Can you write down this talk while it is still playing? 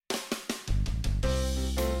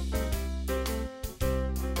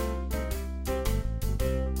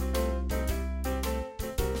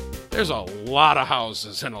there's a lot of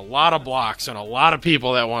houses and a lot of blocks and a lot of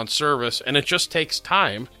people that want service, and it just takes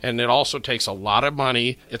time, and it also takes a lot of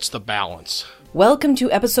money. It's the balance. Welcome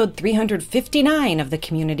to episode 359 of the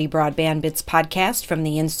Community Broadband Bits podcast from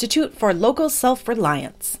the Institute for Local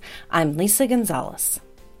Self-Reliance. I'm Lisa Gonzalez.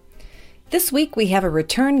 This week we have a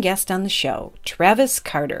return guest on the show, Travis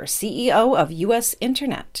Carter, CEO of U.S.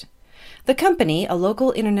 Internet. The company, a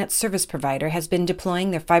local internet service provider, has been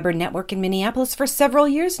deploying their fiber network in Minneapolis for several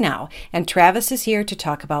years now, and Travis is here to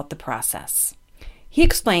talk about the process. He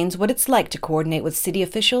explains what it's like to coordinate with city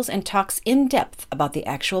officials and talks in depth about the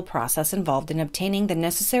actual process involved in obtaining the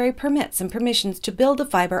necessary permits and permissions to build a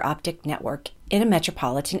fiber optic network in a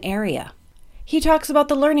metropolitan area. He talks about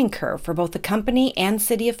the learning curve for both the company and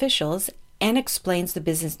city officials and explains the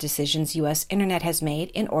business decisions U.S. Internet has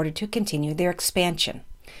made in order to continue their expansion.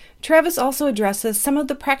 Travis also addresses some of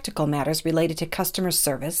the practical matters related to customer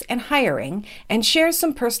service and hiring and shares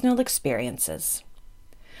some personal experiences.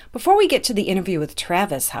 Before we get to the interview with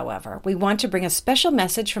Travis, however, we want to bring a special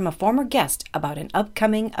message from a former guest about an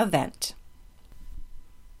upcoming event.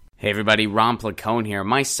 Hey everybody, Ron Placone here.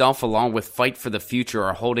 Myself, along with Fight for the Future,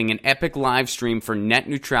 are holding an epic live stream for net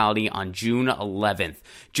neutrality on June 11th.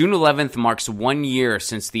 June 11th marks 1 year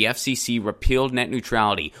since the FCC repealed net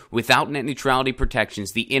neutrality. Without net neutrality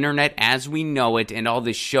protections, the internet as we know it and all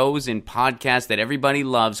the shows and podcasts that everybody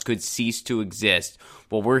loves could cease to exist.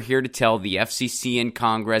 Well, we're here to tell the FCC and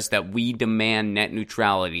Congress that we demand net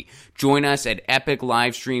neutrality. Join us at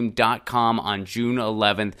epiclivestream.com on June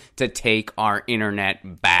 11th to take our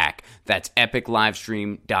internet back. That's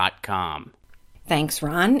epiclivestream.com. Thanks,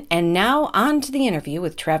 Ron. And now on to the interview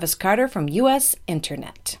with Travis Carter from U.S.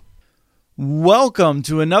 Internet. Welcome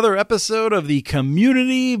to another episode of the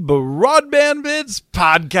Community Broadband Bits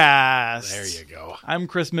podcast. There you go. I'm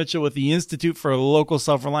Chris Mitchell with the Institute for Local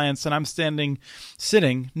Self-Reliance, and I'm sitting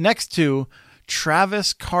next to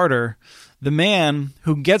Travis Carter, the man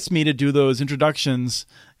who gets me to do those introductions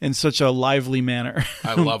in such a lively manner.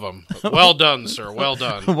 I love them. Well done, sir. Well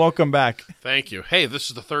done. Welcome back. Thank you. Hey, this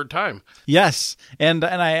is the third time. Yes, and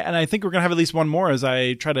I think we're gonna have at least one more as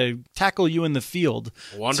I try to tackle you in the field.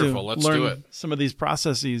 Wonderful. Let's do it. Some of these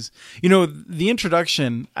processes. You know, the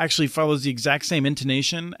introduction actually follows the exact same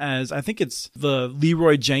intonation as I think it's the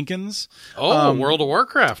Leroy Jenkins. Oh, World of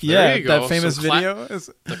Warcraft. There you go. That famous video.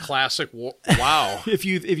 The classic. Wow. If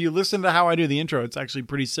you listen to how I do the intro, it's actually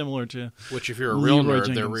pretty similar to. Which, if you're a real Leroy nerd,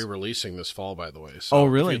 Jenkins. they're re-releasing this fall, by the way. So oh,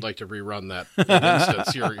 really? If you'd like to rerun that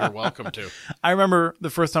instance, you're welcome to. I remember the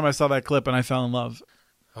first time I saw that clip and I fell in love.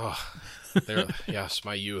 Oh, yes,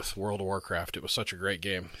 my youth, World of Warcraft. It was such a great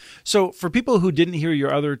game. So for people who didn't hear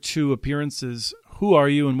your other two appearances, who are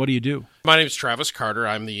you and what do you do? My name is Travis Carter.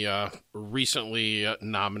 I'm the recently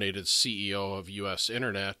nominated CEO of U.S.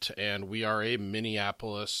 Internet, and we are a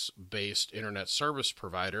Minneapolis-based internet service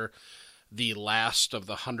provider, the last of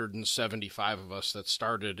the 175 of us that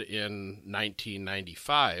started in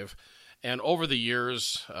 1995. And over the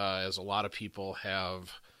years, as a lot of people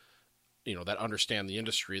have, that understand the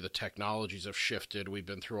industry, the technologies have shifted. We've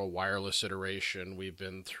been through a wireless iteration. We've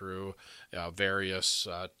been through various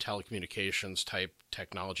telecommunications type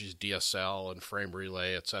technologies, DSL and frame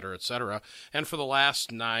relay, et cetera, et cetera. And for the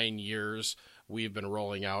last 9 years, we've been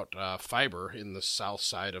rolling out fiber in the south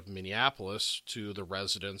side of Minneapolis to the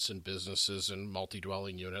residents and businesses and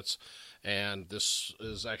multi-dwelling units. And this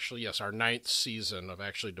is actually, our 9th season of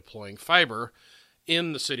actually deploying fiber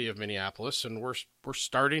in the city of Minneapolis, and we're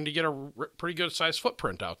starting to get a pretty good sized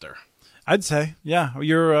footprint out there. I'd say, yeah.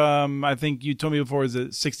 You're, I think you told me before, is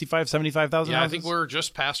it 65, 75,000 Yeah, houses? I think we're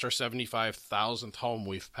just past our 75,000th home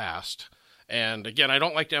we've passed. And again, I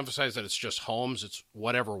don't like to emphasize that it's just homes, it's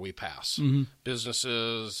whatever we pass. Mm-hmm.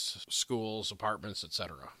 Businesses, schools, apartments,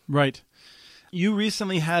 etc. Right. You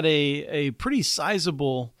recently had a pretty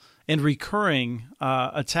sizable and recurring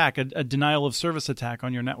attack, a denial of service attack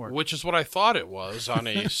on your network. Which is what I thought it was on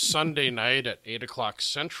a Sunday night at 8 o'clock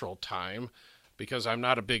Central Time. Because I'm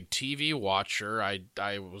not a big TV watcher, I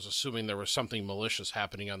was assuming there was something malicious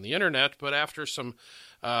happening on the internet. But after some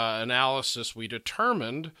analysis, we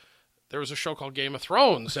determined there was a show called Game of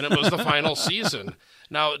Thrones, and it was the final season.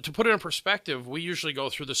 Now, to put it in perspective, we usually go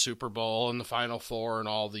through the Super Bowl and the Final Four and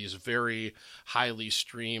all these very highly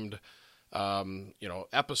streamed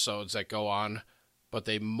episodes that go on, but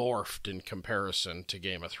they morphed in comparison to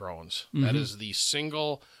Game of Thrones. Mm-hmm. That is the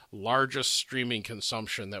single largest streaming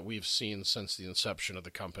consumption that we've seen since the inception of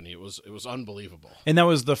the company. It was unbelievable. And that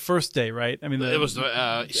was the first day, right? I mean, It was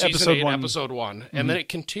the season 8, episode 1, and then it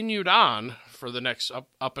continued on for the next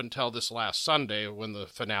up until this last Sunday when the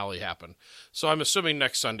finale happened. So I'm assuming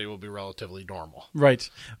next Sunday will be relatively normal. Right.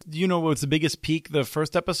 Do you know what's the biggest peak, the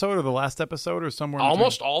first episode or the last episode or somewhere?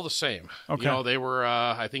 Almost all the same. Okay. They were,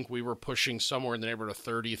 I think we were pushing somewhere in the neighborhood of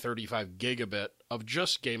 30, 35 gigabit of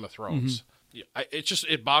just Game of Thrones.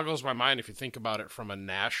 It boggles my mind if you think about it from a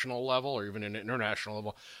national level or even an international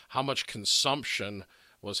level, how much consumption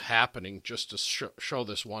was happening just to show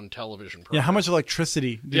this one television program. Yeah, how much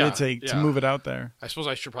electricity did it take to move it out there? I suppose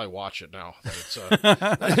I should probably watch it now, that it's,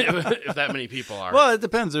 if that many people are. Well, it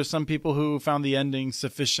depends. There's some people who found the ending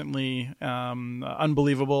sufficiently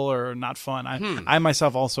unbelievable or not fun. I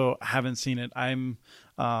myself also haven't seen it. I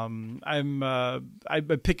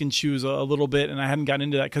pick and choose a little bit, and I hadn't gotten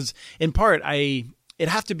into that because, in part, it'd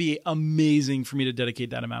have to be amazing for me to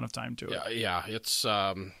dedicate that amount of time to it. Yeah, it's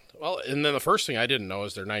well, and then the first thing I didn't know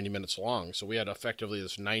is they're 90 minutes long, so we had effectively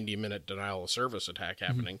this 90-minute denial of service attack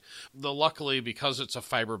happening. Luckily, because it's a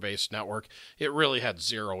fiber-based network, it really had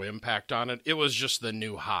zero impact on it. It was just the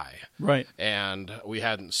new high, right? And we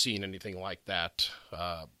hadn't seen anything like that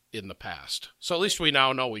in the past. So at least we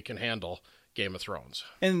now know we can handle Game of Thrones.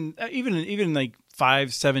 And even like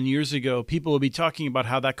 5-7 years ago, people would be talking about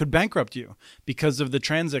how that could bankrupt you because of the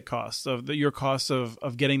transit costs of your costs of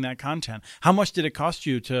getting that content. How much did it cost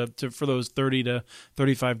you to for those 30 to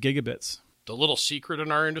 35 gigabits? The little secret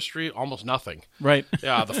in our industry, almost nothing. Right.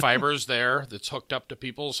 Yeah, the fiber's there. It's hooked up to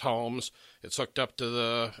people's homes. It's hooked up to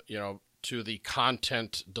the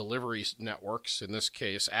content delivery networks, in this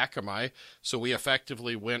case, Akamai. So we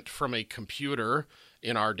effectively went from a computer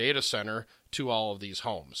in our data center to all of these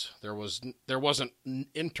homes. There wasn't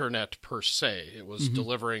internet per se. It was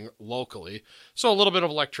delivering locally. So a little bit of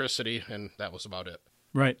electricity, and that was about it.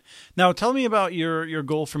 Right. Now, tell me about your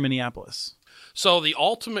goal for Minneapolis. So the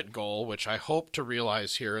ultimate goal, which I hope to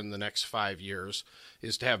realize here in the next 5 years,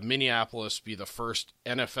 is to have Minneapolis be the first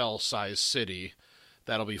NFL-sized city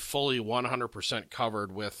that'll be fully 100%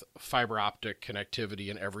 covered with fiber optic connectivity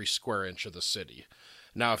in every square inch of the city.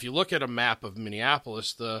 Now, if you look at a map of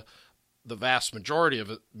Minneapolis, the vast majority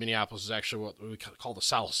of Minneapolis is actually what we call the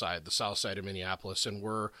south side of Minneapolis, and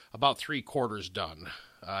we're about 3/4 done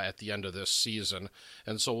at the end of this season.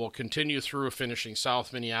 And so we'll continue through finishing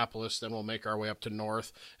South Minneapolis, then we'll make our way up to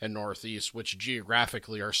North and Northeast, which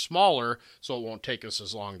geographically are smaller, so it won't take us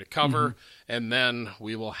as long to cover, and then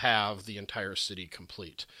we will have the entire city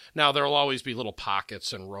complete. Now, there will always be little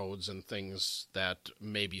pockets and roads and things that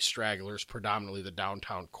may be stragglers, predominantly the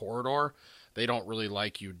downtown corridor. They don't really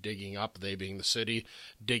like you digging up, they being the city,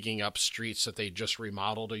 digging up streets that they just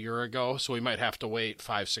remodeled a year ago. So we might have to wait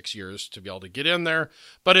 5-6 years to be able to get in there.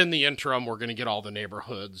 But in the interim, we're going to get all the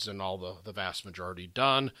neighborhoods and all the vast majority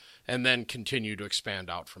done, and then continue to expand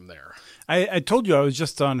out from there. I told you I was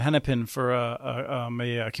just on Hennepin for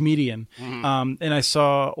a comedian, and I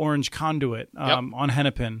saw Orange Conduit on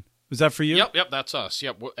Hennepin. Was that for you? Yep, that's us.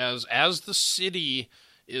 Yep, as the city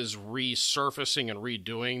is resurfacing and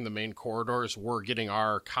redoing the main corridors, we're getting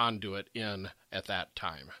our conduit in at that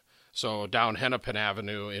time. So down Hennepin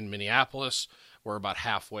Avenue in Minneapolis, we're about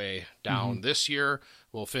halfway down this year.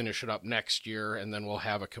 We'll finish it up next year, and then we'll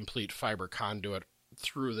have a complete fiber conduit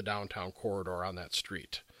through the downtown corridor on that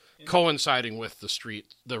street, coinciding with the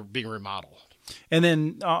street being remodeled. And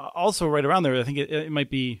then also right around there, I think it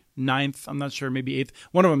might be 9th. I'm not sure, maybe 8th.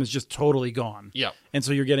 One of them is just totally gone. Yep. And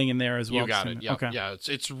so you're getting in there as well. You got it. Yep. Okay. Yeah,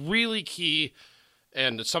 it's really key,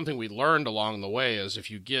 and it's something we learned along the way, is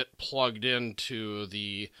if you get plugged into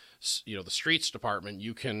the streets department,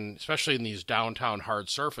 you can, especially in these downtown hard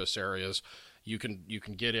surface areas, you can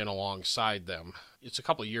get in alongside them. It's a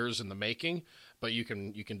couple of years in the making, but you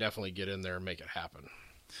can definitely get in there and make it happen.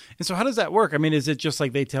 And so how does that work? I mean, is it just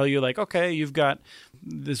like they tell you, like, okay, you've got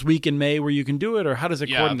this week in May where you can do it, or how does it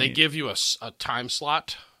coordinate? Yeah, they give you a time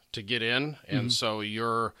slot to get in, and so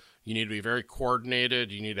you need to be very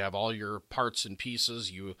coordinated. You need to have all your parts and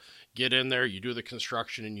pieces. You get in there, you do the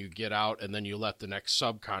construction, and you get out, and then you let the next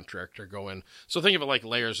subcontractor go in. So think of it like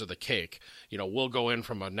layers of the cake. We'll go in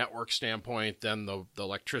from a network standpoint, then the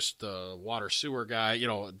water sewer guy,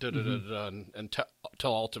 until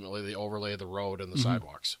ultimately they overlay the road and the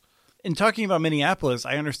sidewalks. In talking about Minneapolis,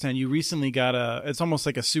 I understand you recently got it's almost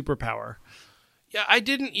like a superpower. Yeah, I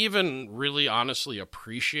didn't even really honestly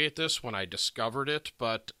appreciate this when I discovered it,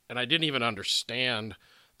 and I didn't even understand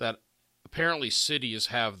that apparently cities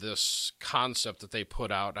have this concept that they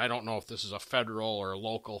put out. I don't know if this is a federal or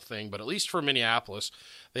local thing, but at least for Minneapolis,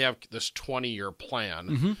 they have this 20-year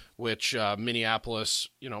plan, which Minneapolis,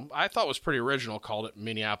 I thought was pretty original, called it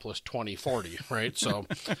Minneapolis 2040, right? So,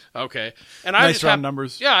 okay. And nice round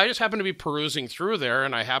numbers. Yeah, I just happened to be perusing through there,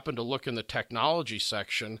 and I happened to look in the technology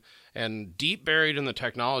section, and deep buried in the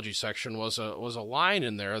technology section was a line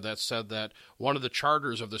in there that said that one of the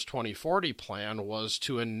charters of this 2040 plan was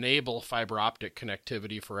to enable fiber optic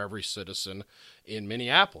connectivity for every citizen in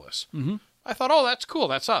Minneapolis. I thought, oh, that's cool.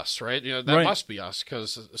 That's us, right? That Right. must be us,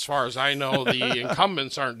 because as far as I know, the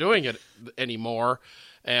incumbents aren't doing it anymore.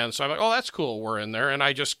 And so I'm like, oh, that's cool. We're in there. And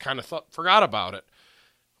I just kind of forgot about it.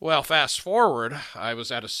 Well, fast forward, I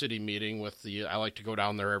was at a city meeting with I like to go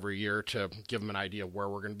down there every year to give them an idea of where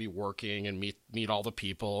we're going to be working and meet all the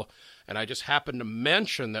people. And I just happened to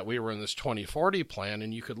mention that we were in this 2040 plan,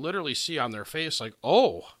 and you could literally see on their face, like,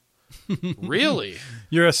 oh, really?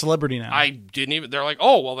 You're a celebrity now. I didn't even, they're like,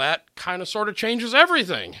 oh, well, that kind of sort of changes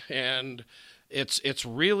everything. And it's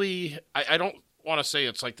really, I don't want to say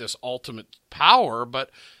it's like this ultimate power, but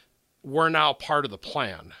we're now part of the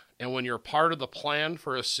plan. And when you're part of the plan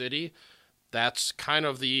for a city, that's kind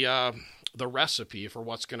of the recipe for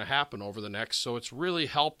what's going to happen over the next. So it's really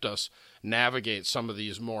helped us navigate some of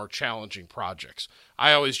these more challenging projects.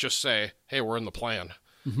 I always just say, hey, we're in the plan.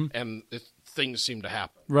 And things seem to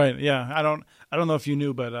happen. Right. Yeah. I don't know if you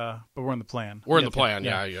knew, but we're in the plan. We're in the plan.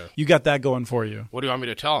 Yeah. You got that going for you. What do you want me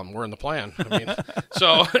to tell them? We're in the plan. I mean,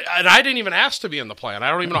 so, and I didn't even ask to be in the plan.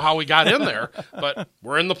 I don't even know how we got in there, but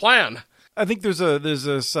we're in the plan. I think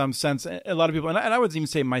there's some sense, a lot of people, and I would even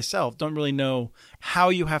say myself, don't really know how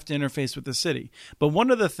you have to interface with the city. But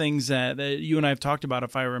one of the things that you and I have talked about,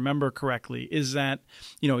 if I remember correctly, is that,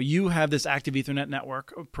 you have this active Ethernet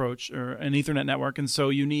network approach, or an Ethernet network, and so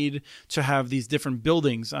you need to have these different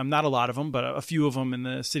buildings. Not a lot of them, but a few of them in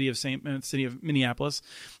the city of Minneapolis.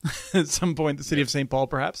 At some point, the city of St. Paul,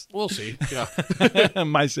 perhaps. We'll see. Yeah,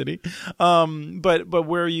 my city. But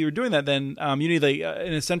where you're doing that, then you need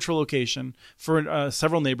in a central location for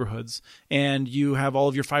several neighborhoods, and you have all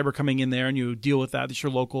of your fiber coming in there, and you deal with that. It's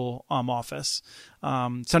your local office,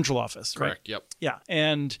 central office, right? Correct. Yep. Yeah,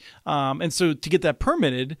 and so to get that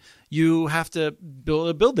permitted, you have to build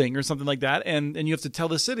a building or something like that, and you have to tell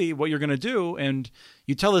the city what you're going to do, and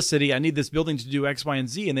you tell the city, I need this building to do X, Y, and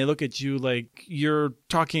Z, and they look at you like you're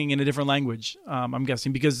talking in a different language, I'm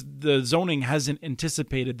guessing, because the zoning hasn't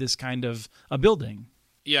anticipated this kind of a building.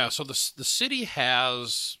 Yeah, so the city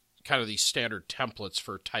has kind of these standard templates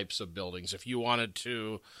for types of buildings. If you wanted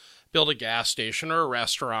to build a gas station or a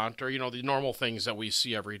restaurant, or the normal things that we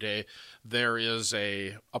see every day, there is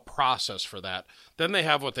a process for that. Then they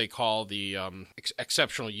have what they call the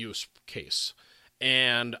exceptional use case,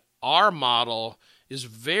 and our model is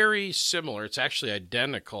very similar. It's actually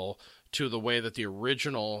identical to the way that the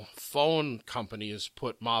original phone companies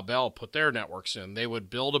put their networks in. They would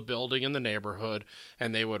build a building in the neighborhood,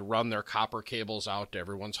 and they would run their copper cables out to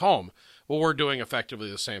everyone's home. Well, we're doing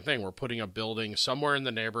effectively the same thing. We're putting a building somewhere in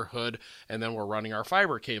the neighborhood, and then we're running our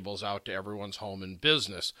fiber cables out to everyone's home and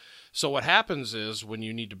business. So what happens is, when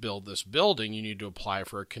you need to build this building, you need to apply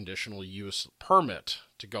for a conditional use permit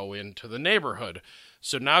to go into the neighborhood.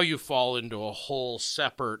 So now you fall into a whole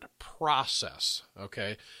separate process,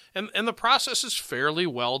 okay? And the process is fairly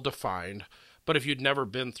well defined, but if you'd never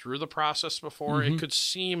been through the process before, it could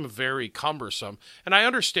seem very cumbersome. And I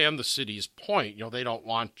understand the city's point. They don't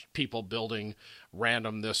want people building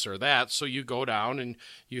random this or that. So you go down and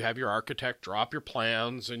you have your architect draw up your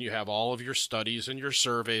plans, and you have all of your studies and your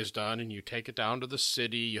surveys done, and you take it down to the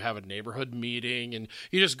city. You have a neighborhood meeting, and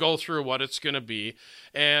you just go through what it's going to be.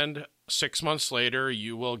 And 6 months later,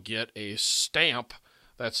 you will get a stamp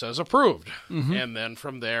that says approved. And then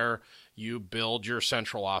from there, you build your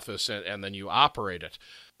central office, and then you operate it.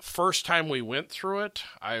 First time we went through it,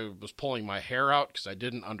 I was pulling my hair out because I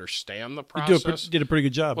didn't understand the process. You did a pretty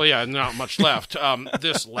good job. Well, yeah, not much left.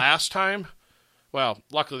 This last time, well,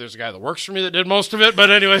 luckily there's a guy that works for me that did most of it.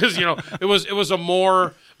 But anyways, it was a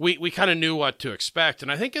more, we kind of knew what to expect.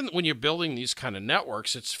 And I think when you're building these kind of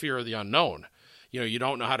networks, it's fear of the unknown. You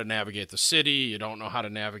don't know how to navigate the city. You don't know how to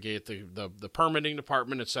navigate the permitting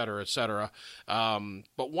department, et cetera, et cetera.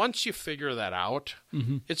 But once you figure that out,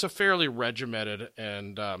 it's a fairly regimented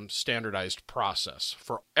and standardized process.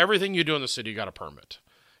 For everything you do in the city, you got a permit.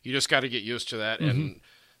 You just got to get used to that. And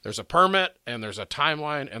there's a permit, and there's a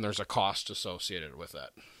timeline, and there's a cost associated with that.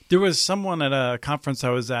 There was someone at a conference I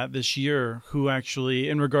was at this year who actually,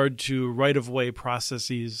 in regard to right-of-way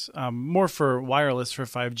processes, more for wireless for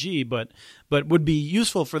 5G, but would be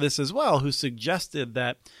useful for this as well, who suggested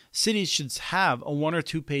that cities should have a 1 or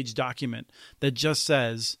 2 page document that just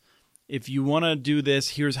says, if you want to do this,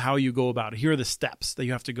 here's how you go about it. Here are the steps that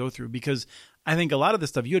you have to go through. Because I think a lot of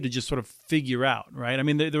this stuff you had to just sort of figure out, right? I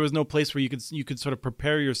mean, there was no place where you could sort of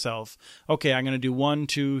prepare yourself. Okay, I'm going to do 1,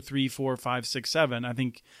 2, 3, 4, 5, 6, 7. I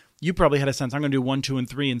think you probably had a sense, I'm going to do 1, 2, and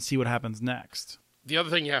 3 and see what happens next. The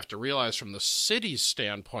other thing you have to realize from the city's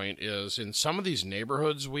standpoint is in some of these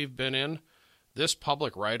neighborhoods we've been in, this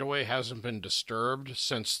public right-of-way hasn't been disturbed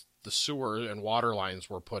since the sewer and water lines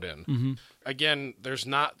were put in. Mm-hmm. Again, there's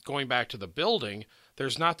not, going back to the building,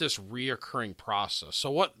 there's not this reoccurring process.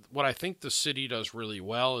 So what I think the city does really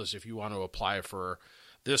well is if you want to apply for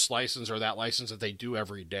this license or that license that they do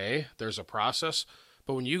every day, there's a process.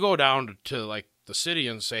 But when you go down to like the city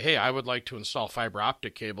and say, hey, I would like to install fiber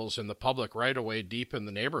optic cables in the public right-of-way deep in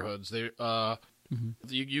the neighborhoods,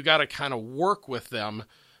 you got to kind of work with them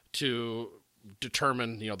to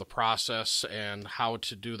determine, the process and how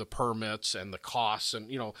to do the permits and the costs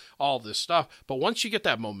and, all this stuff. But once you get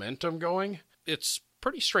that momentum going, it's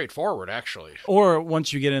pretty straightforward, actually. Or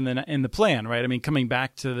once you get in the plan, right? I mean, coming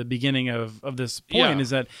back to the beginning of this point,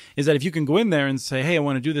 is that if you can go in there and say, hey, I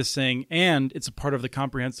want to do this thing, and it's a part of the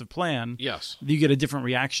comprehensive plan, yes, you get a different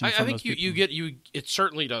reaction from those people. I think it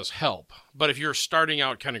certainly does help. But if you're starting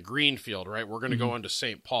out kind of greenfield, right, we're going to go into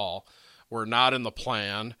St. Paul. We're not in the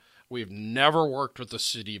plan. We've never worked with the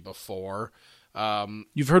city before.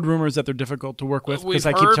 You've heard rumors that they're difficult to work with because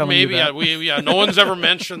I keep telling you that. No one's ever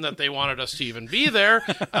mentioned that they wanted us to even be there.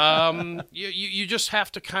 You just have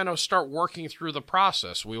to kind of start working through the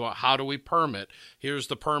process. How do we permit? Here's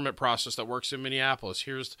the permit process that works in Minneapolis.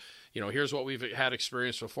 Here's what we've had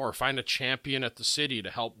experience before. Find a champion at the city to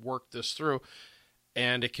help work this through.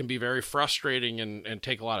 And it can be very frustrating and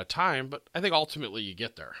take a lot of time, but I think ultimately you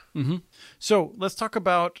get there. Mm-hmm. So let's talk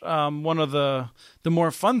about one of the more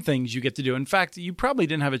fun things you get to do. In fact, you probably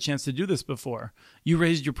didn't have a chance to do this before. You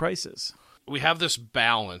raised your prices. We have this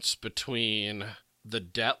balance between the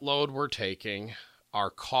debt load we're taking,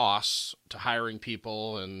 our costs to hiring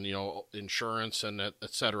people and, insurance and et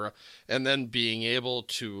cetera, and then being able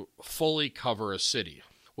to fully cover a city.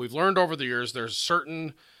 We've learned over the years there's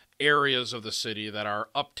certain areas of the city that our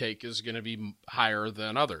uptake is going to be higher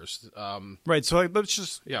than others. Right. So let's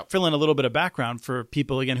just fill in a little bit of background for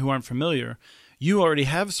people, again, who aren't familiar. You already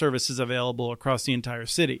have services available across the entire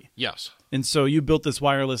city. Yes. And so you built this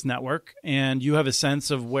wireless network, and you have a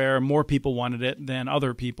sense of where more people wanted it than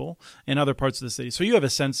other people in other parts of the city. So you have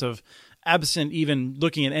a sense of, absent even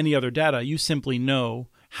looking at any other data, you simply know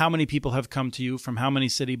how many people have come to you from how many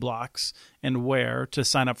city blocks and where to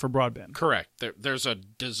sign up for broadband. Correct. There's a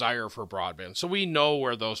desire for broadband. So we know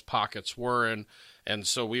where those pockets were, and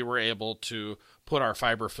so we were able to put our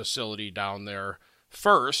fiber facility down there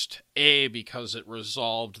first, because it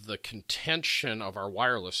resolved the contention of our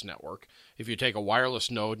wireless network. If you take a wireless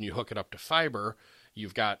node and you hook it up to fiber,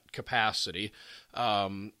 you've got capacity.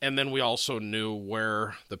 And then we also knew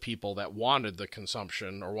where the people that wanted the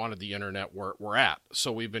consumption or wanted the internet were at.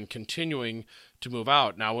 So we've been continuing to move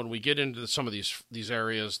out. Now, when we get into some of these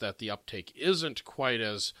areas that the uptake isn't quite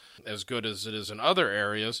as good as it is in other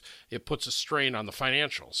areas, it puts a strain on the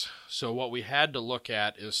financials. So what we had to look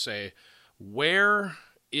at is say, where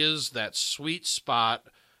is that sweet spot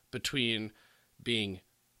between being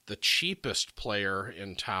the cheapest player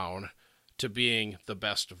in town to being the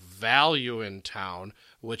best value in town,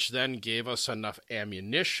 which then gave us enough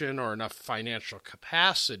ammunition or enough financial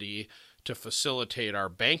capacity to facilitate our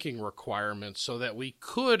banking requirements so that we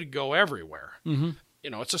could go everywhere. Mm-hmm.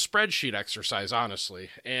 It's a spreadsheet exercise, honestly.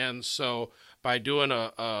 And so by doing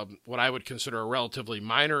a what I would consider a relatively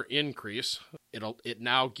minor increase, it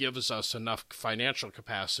now gives us enough financial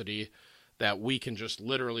capacity that we can just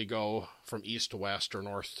literally go from east to west or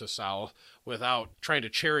north to south without trying to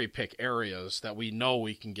cherry pick areas that we know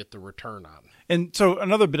we can get the return on. And so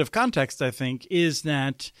another bit of context, I think, is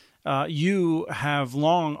that you have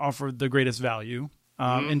long offered the greatest value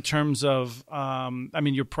in terms of,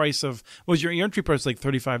 your price of, your entry price like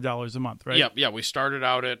 $35 a month, right? Yeah. We started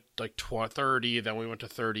out at like $30, then we went to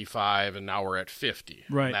 $35, and now we're at $50.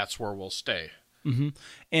 Right. And that's where we'll stay. Mm-hmm.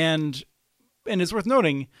 And it's worth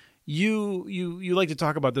noting, you like to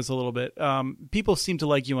talk about this a little bit. People seem to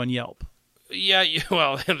like you on Yelp. Yeah,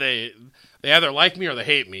 well, they either like me or they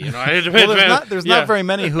hate me. There's not very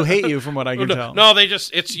many who hate you, from what I can tell. No,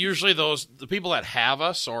 it's usually the people that have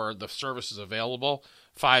us or the services available,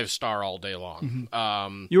 5-star all day long.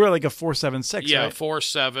 Mm-hmm. You were like a 4.76, yeah, right?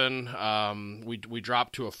 4.7. We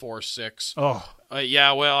dropped to a 4.6. Oh.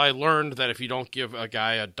 Well, I learned that if you don't give a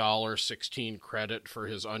guy $1.16 credit for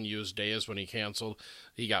his unused days when he canceled,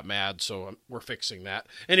 he got mad, so we're fixing that.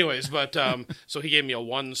 Anyways, but so he gave me a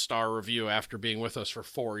 1-star review after being with us for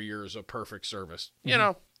 4 years of perfect service.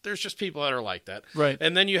 Mm-hmm. There's just people that are like that. Right.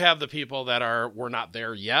 And then you have the people that we're not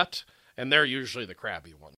there yet, and they're usually the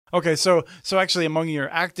crabby one. Okay, so actually among your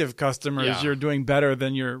active customers, you're doing better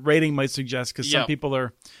than your rating might suggest, because some people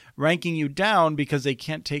are ranking you down because they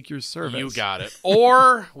can't take your service. You got it.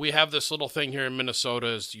 Or we have this little thing here in Minnesota,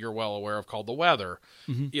 as you're well aware of, called the weather.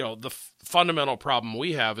 Mm-hmm. The fundamental problem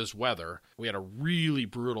we have is weather. We had a really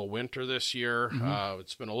brutal winter this year. Mm-hmm.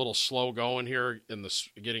 It's been a little slow going here in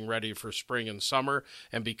getting ready for spring and summer.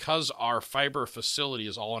 And because our fiber facility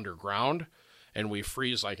is all underground, and we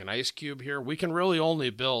freeze like an ice cube here, we can really only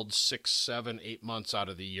build 6, 7, 8 months out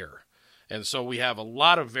of the year. And so we have a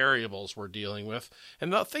lot of variables we're dealing with.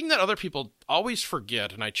 And the thing that other people always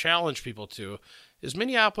forget, and I challenge people to, is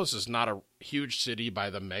Minneapolis is not a huge city by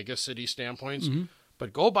the mega city standpoints,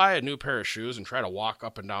 but go buy a new pair of shoes and try to walk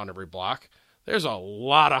up and down every block. There's a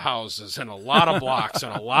lot of houses and a lot of blocks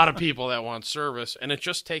and a lot of people that want service, and it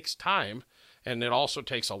just takes time, and it also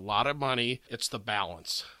takes a lot of money. It's the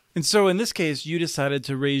balance. And so in this case, you decided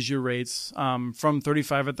to raise your rates from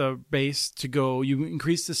 35 at the base to go. You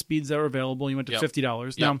increased the speeds that were available. You went to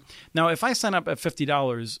 $50. Yep. Now, if I sign up at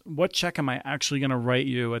 $50, what check am I actually going to write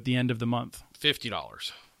you at the end of the month?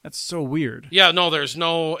 $50. That's so weird. Yeah, no, there's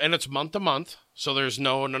no, and it's month to month. So there's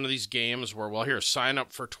none of these games where, well, here, sign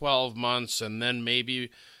up for 12 months and then maybe,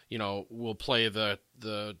 we'll play the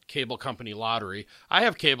cable company lottery. I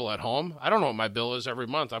have cable at home. I don't know what my bill is every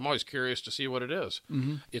month. I'm always curious to see what it is.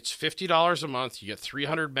 Mm-hmm. It's $50 a month. You get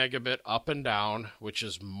 300 megabit up and down, which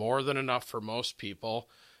is more than enough for most people.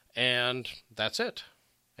 And that's it.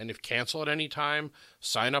 And if cancel at any time,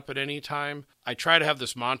 sign up at any time. I try to have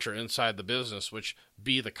this mantra inside the business, which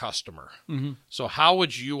be the customer. Mm-hmm. So how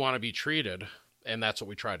would you want to be treated? And that's what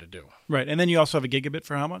we try to do. Right. And then you also have a gigabit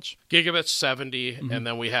for how much? Gigabit 70, and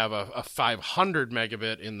then we have a 500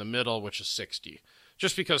 megabit in the middle, which is 60.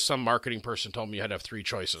 Just because some marketing person told me you had to have 3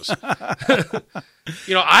 choices.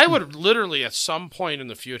 I would literally, at some point in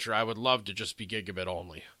the future, I would love to just be gigabit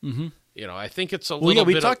only. Mm-hmm. I think it's a little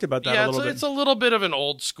bit... we talked about that a little bit. It's a little bit of an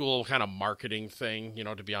old school kind of marketing thing,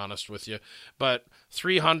 to be honest with you. But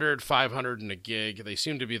 300, 500, and a gig, they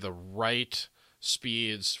seem to be the right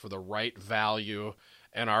speeds for the right value,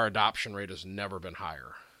 and our adoption rate has never been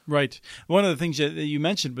higher. Right. One of the things that you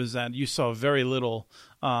mentioned was that you saw very little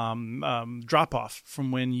drop-off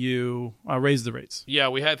from when you raised the rates. Yeah,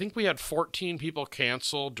 I think we had 14 people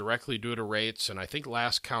cancel directly due to rates, and I think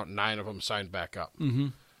last count 9 of them signed back up. Mm-hmm.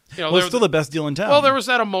 It's still the best deal in town. Well, there was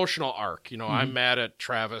that emotional arc. I'm mad at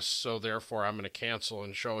Travis, so therefore I'm going to cancel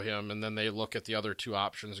and show him, and then they look at the other 2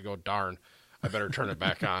 options and go, darn, I better turn it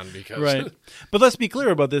back on because... Right. But let's be clear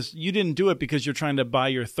about this. You didn't do it because you're trying to buy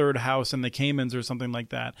your 3rd house in the Caymans or something like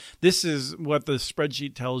that. This is what the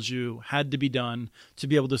spreadsheet tells you had to be done to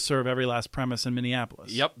be able to serve every last premise in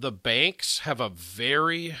Minneapolis. Yep. The banks have a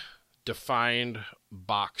very defined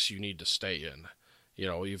box you need to stay in.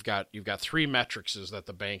 You've got 3 metrics that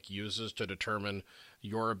the bank uses to determine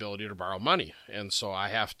your ability to borrow money. And so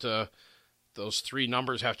those 3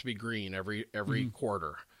 numbers have to be green every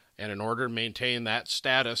quarter. And in order to maintain that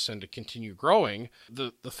status and to continue growing,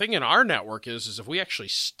 the thing in our network is if we actually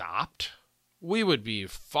stopped, we would be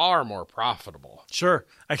far more profitable. Sure,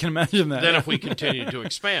 I can imagine that. Than if we continued to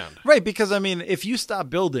expand. Right, because, if you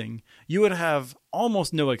stop building, you would have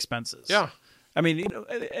almost no expenses. Yeah.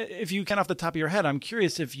 If you can off the top of your head, I'm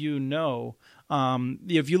curious if if you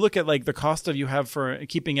look at the cost you have for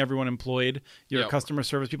keeping everyone employed, your customer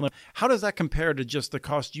service people, how does that compare to just the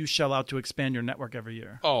cost you shell out to expand your network every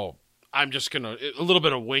year? Oh, I'm just going to, a little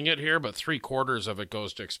bit of wing it here, but 3/4 of it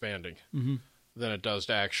goes to expanding than it does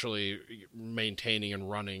to actually maintaining and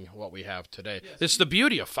running what we have today. Yes. It's the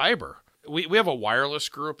beauty of fiber. We have a wireless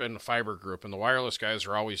group and a fiber group, and the wireless guys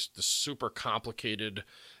are always the super complicated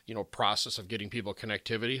process of getting people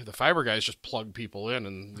connectivity. The fiber guys just plug people in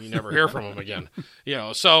and you never hear from them again.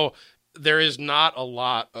 So there is not a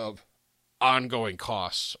lot of ongoing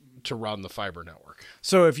costs to run the fiber network.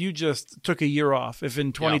 So if you just took a year off, if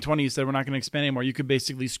in 2020 you said we're not going to expand anymore, you could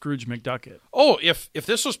basically Scrooge McDuck it. Oh, if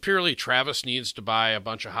this was purely Travis needs to buy a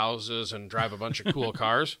bunch of houses and drive a bunch of cool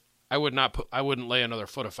cars, I wouldn't lay another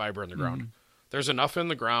foot of fiber in the ground. Mm-hmm. There's enough in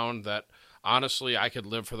the ground that honestly I could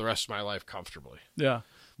live for the rest of my life comfortably. Yeah.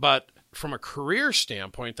 But from a career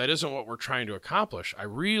standpoint, that isn't what we're trying to accomplish. I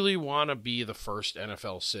really want to be the first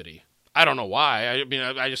NFL city. I don't know why. I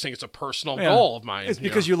just think it's a personal goal of mine. It's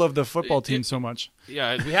because you love the football team so much.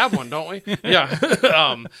 Yeah, we have one, don't we?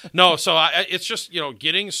 Yeah. No, so it's just,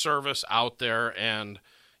 getting service out there and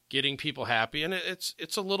getting people happy. And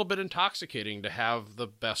it's a little bit intoxicating to have the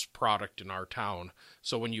best product in our town.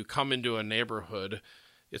 So when you come into a neighborhood,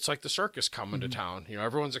 it's like the circus coming to town.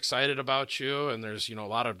 Everyone's excited about you, and there's, a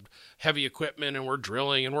lot of heavy equipment, and we're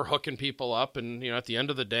drilling and we're hooking people up. And, at the end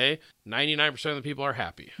of the day, 99% of the people are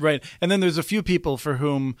happy. Right. And then there's a few people for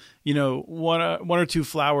whom, one or two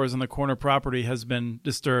flowers on the corner property has been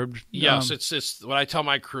disturbed. Yes. It's what I tell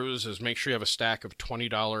my crews is make sure you have a stack of $20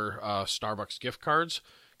 Starbucks gift cards,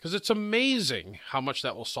 because it's amazing how much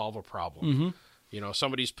that will solve a problem.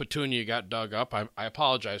 Somebody's petunia got dug up. I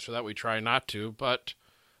apologize for that. We try not to, but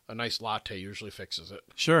a nice latte usually fixes it.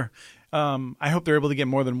 Sure. I hope they're able to get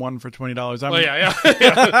more than one for $20. Yeah.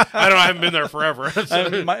 I haven't been there forever.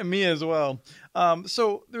 Me as well.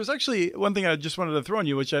 So there's actually one thing I just wanted to throw on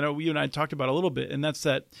you, which I know you and I talked about a little bit, and that's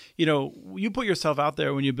that, you put yourself out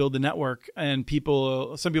there when you build the network, and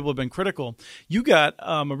some people have been critical. You got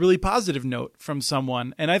a really positive note from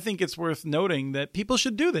someone, and I think it's worth noting that people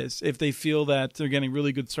should do this. If they feel that they're getting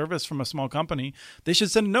really good service from a small company, they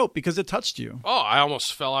should send a note because it touched you. Oh, I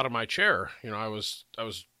almost fell out of my chair.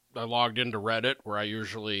 I logged into Reddit, where I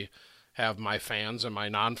usually have my fans and my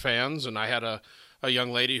non-fans, and I had a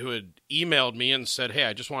young lady who had emailed me and said, hey,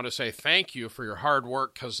 I just want to say thank you for your hard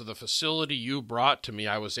work, because of the facility you brought to me.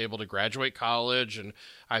 I was able to graduate college, and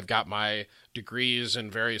I've got my degrees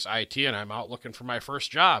in various IT, and I'm out looking for my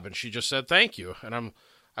first job. And she just said thank you. And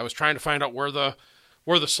I was trying to find out where the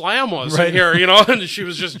slam was in here, and she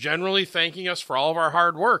was just generally thanking us for all of our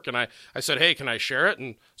hard work. And I said, hey, can I share it?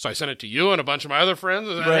 And so I sent it to you and a bunch of my other friends.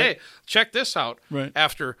 And said, hey, check this out. Right.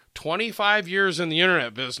 After 25 years in the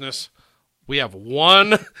internet business, we have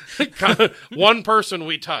one person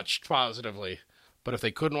we touched positively. But if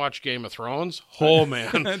they couldn't watch Game of Thrones, oh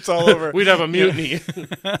man, it's all over. We'd have a mutiny.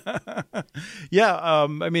 Yeah, I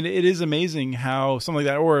mean, it is amazing how something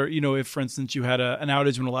like that, or if, for instance, you had an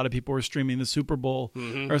outage when a lot of people were streaming the Super Bowl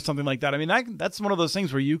or something like that. I mean, that's one of those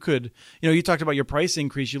things where you could, you talked about your price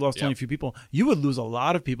increase. You lost only a few people. You would lose a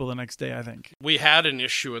lot of people the next day, I think. We had an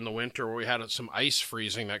issue in the winter where we had some ice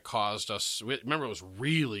freezing that caused us. Remember, it was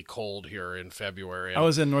really cold here in February. I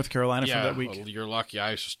was in North Carolina for that week. Well, you're lucky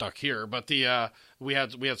I was stuck here, but we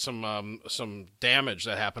had some damage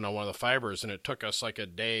that happened on one of the fibers, and it took us like a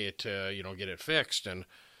day to get it fixed. And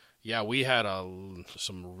we had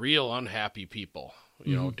some real unhappy people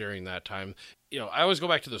during that time. I always go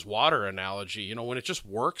back to this water analogy. When it just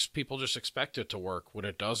works, people just expect it to work. When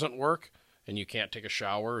it doesn't work, and you can't take a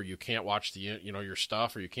shower, or you can't watch your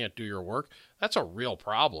stuff, or you can't do your work, that's a real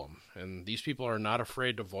problem. And these people are not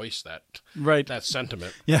afraid to voice that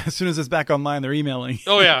sentiment. Yeah, as soon as it's back online, they're emailing.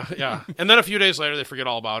 Oh yeah. And then a few days later, they forget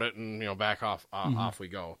all about it, and back off we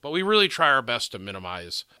go. But we really try our best to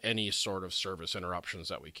minimize any sort of service interruptions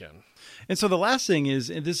that we can. And so the last thing is,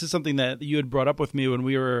 and this is something that you had brought up with me when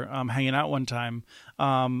we were hanging out one time,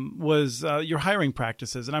 was your hiring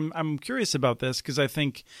practices. And I'm curious about this, because I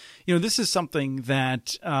think this is something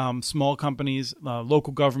that small companies,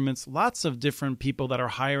 local governments, lots of different people that are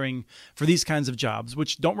hiring for these kinds of jobs,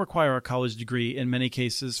 which don't require a college degree in many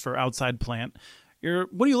cases for outside plant.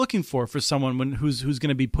 What are you looking for someone who's going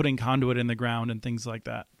to be putting conduit in the ground and things like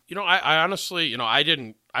that? I honestly,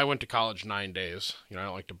 I went to college 9 days. I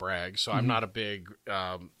don't like to brag, so I'm not a big...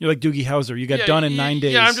 You're like Doogie Howser. You got done in 9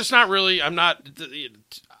 days. Yeah,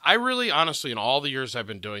 I really, honestly, in all the years I've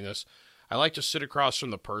been doing this, I like to sit across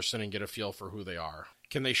from the person and get a feel for who they are.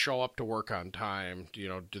 Can they show up to work on time?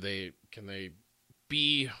 Can they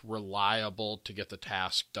be reliable to get the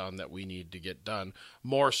task done that we need to get done?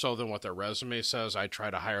 More so than what their resume says, I try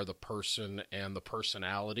to hire the person and the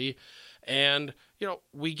personality. And,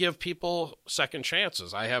 we give people second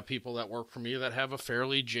chances. I have people that work for me that have a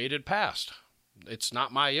fairly jaded past. It's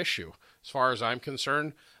not my issue. As far as I'm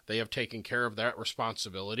concerned, they have taken care of that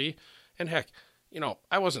responsibility. And heck,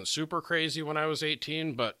 I wasn't super crazy when I was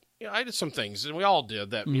 18, but I did some things, and we all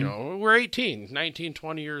did that. We're 18, 19,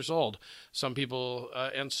 20 years old. Some people,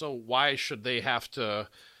 and so why should they have to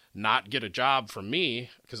not get a job from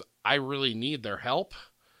me? Because I really need their help,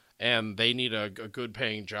 and they need a good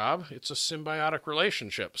paying job. It's a symbiotic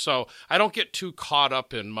relationship. So I don't get too caught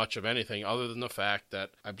up in much of anything other than the fact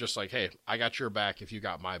that I'm just like, hey, I got your back if you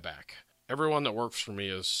got my back. Everyone that works for me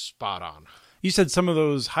is spot on. You said some of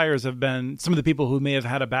those hires have been some of the people who may have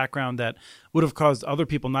had a background that would have caused other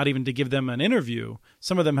people not even to give them an interview.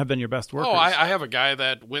 Some of them have been your best workers. Oh, I have a guy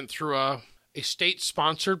that went through a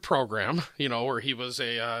state-sponsored program, where he was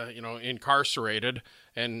incarcerated.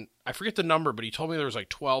 And I forget the number, but he told me there was like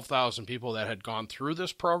 12,000 people that had gone through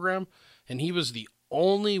this program. And he was the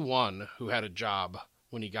only one who had a job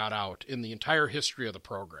when he got out in the entire history of the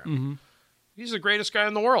program. Mm-hmm. He's the greatest guy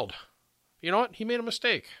in the world. You know what? He made a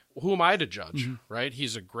mistake. Who am I to judge, right?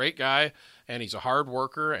 He's a great guy, and he's a hard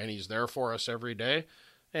worker, and he's there for us every day.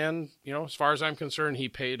 And, as far as I'm concerned, he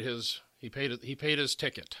paid his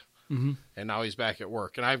ticket. Mm-hmm. And now he's back at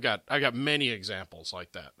work. And I've got many examples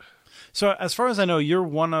like that. So as far as I know, you're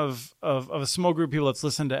one of a small group of people that's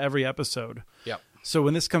listened to every episode. Yep. So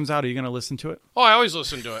when this comes out, are you going to listen to it? Oh, I always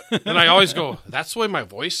listen to it. And I always go, that's the way my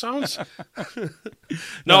voice sounds?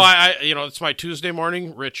 No, I it's my Tuesday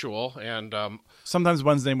morning ritual. And sometimes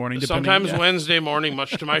Wednesday morning. Wednesday morning,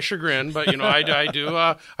 much to my chagrin. But,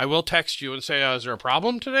 I will text you and say, is there a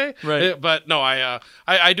problem today? Right. But no,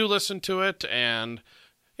 I do listen to it. And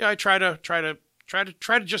I try to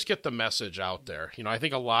just get the message out there. I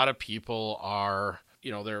think a lot of people are,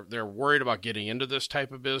 they're worried about getting into this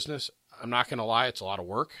type of business. I'm not going to lie, it's a lot of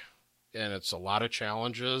work, and it's a lot of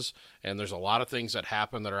challenges, and there's a lot of things that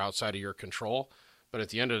happen that are outside of your control. But at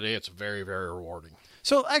the end of the day, it's very, very rewarding.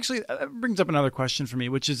 So actually, that brings up another question for me,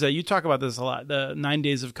 which is that you talk about this a lot, the 9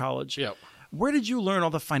 days of college. Yep. Where did you learn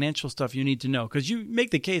all the financial stuff you need to know? Because you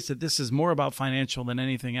make the case that this is more about financial than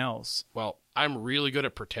anything else. Well, I'm really good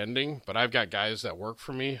at pretending, but I've got guys that work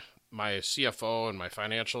for me. My CFO and my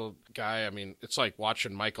financial guy, it's like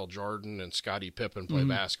watching Michael Jordan and Scottie Pippen play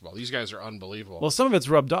basketball. These guys are unbelievable. Well, some of it's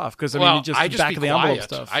rubbed off because, you just back of the envelope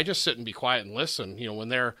stuff. I just sit and be quiet and listen.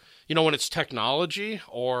 When it's technology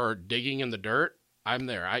or digging in the dirt, I'm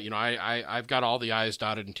there. I've got all the I's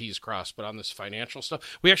dotted and T's crossed, but on this financial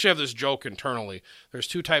stuff, we actually have this joke internally. There's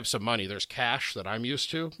two types of money. There's cash that I'm used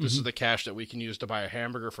to. This is the cash that we can use to buy a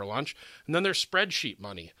hamburger for lunch. And then there's spreadsheet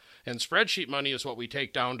money. And spreadsheet money is what we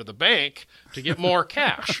take down to the bank to get more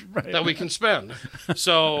cash that we can spend.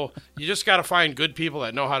 So you just got to find good people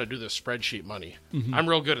that know how to do this spreadsheet money. I'm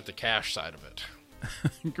real good at the cash side of it.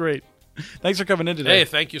 Great. Thanks for coming in today. Hey,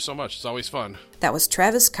 thank you so much. It's always fun. That was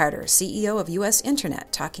Travis Carter, CEO of U.S.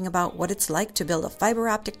 Internet, talking about what it's like to build a fiber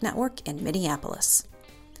optic network in Minneapolis.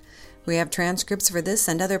 We have transcripts for this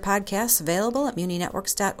and other podcasts available at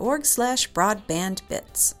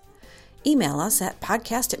muninetworks.org/broadbandbits. Email us at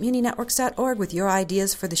podcast@muninetworks.org with your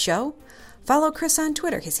ideas for the show. Follow Chris on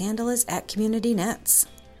Twitter. His handle is @CommunityNets.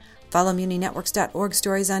 Follow muninetworks.org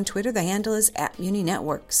stories on Twitter. The handle is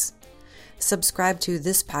 @muninetworks. Subscribe to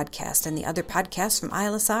this podcast and the other podcasts from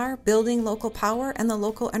ILSR, Building Local Power, and the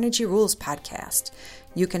Local Energy Rules podcast.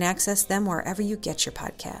 You can access them wherever you get your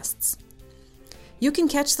podcasts. You can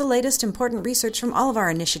catch the latest important research from all of our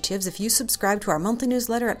initiatives if you subscribe to our monthly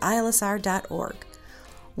newsletter at ilsr.org.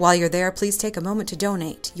 While you're there, please take a moment to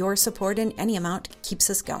donate. Your support in any amount keeps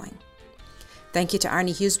us going. Thank you to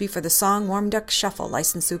Arnie Huseby for the song Warm Duck Shuffle,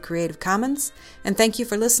 licensed through Creative Commons. And thank you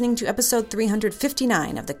for listening to episode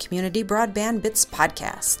 359 of the Community Broadband Bits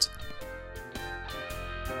podcast.